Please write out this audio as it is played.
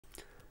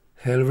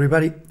Hello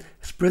everybody,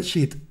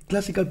 spreadsheet,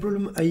 classical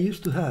problem I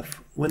used to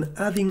have when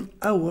adding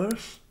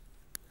hours.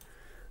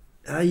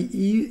 I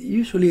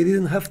usually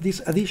didn't have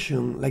this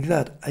addition like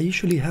that. I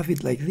usually have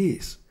it like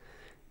this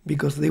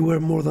because they were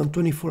more than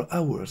 24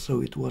 hours,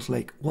 so it was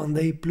like 1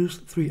 day plus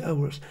 3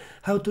 hours.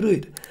 How to do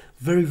it?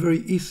 Very, very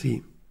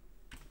easy.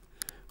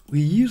 We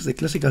use the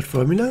classical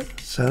formula,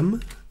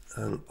 sum,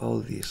 and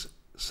all these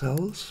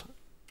cells.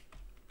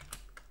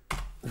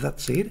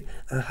 That's it.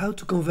 And how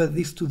to convert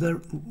this to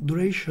the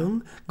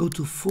duration? Go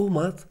to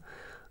format,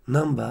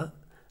 number,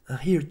 and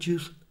here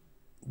choose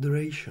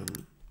duration.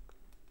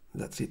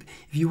 That's it.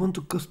 If you want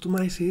to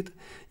customize it,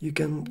 you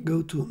can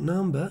go to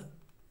number.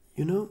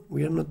 You know,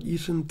 we are not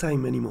using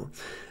time anymore.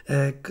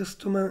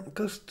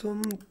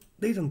 Custom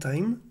date and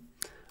time,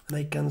 and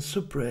I can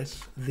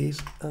suppress this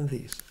and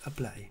this.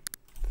 Apply.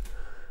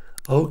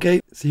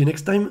 Okay, see you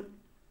next time.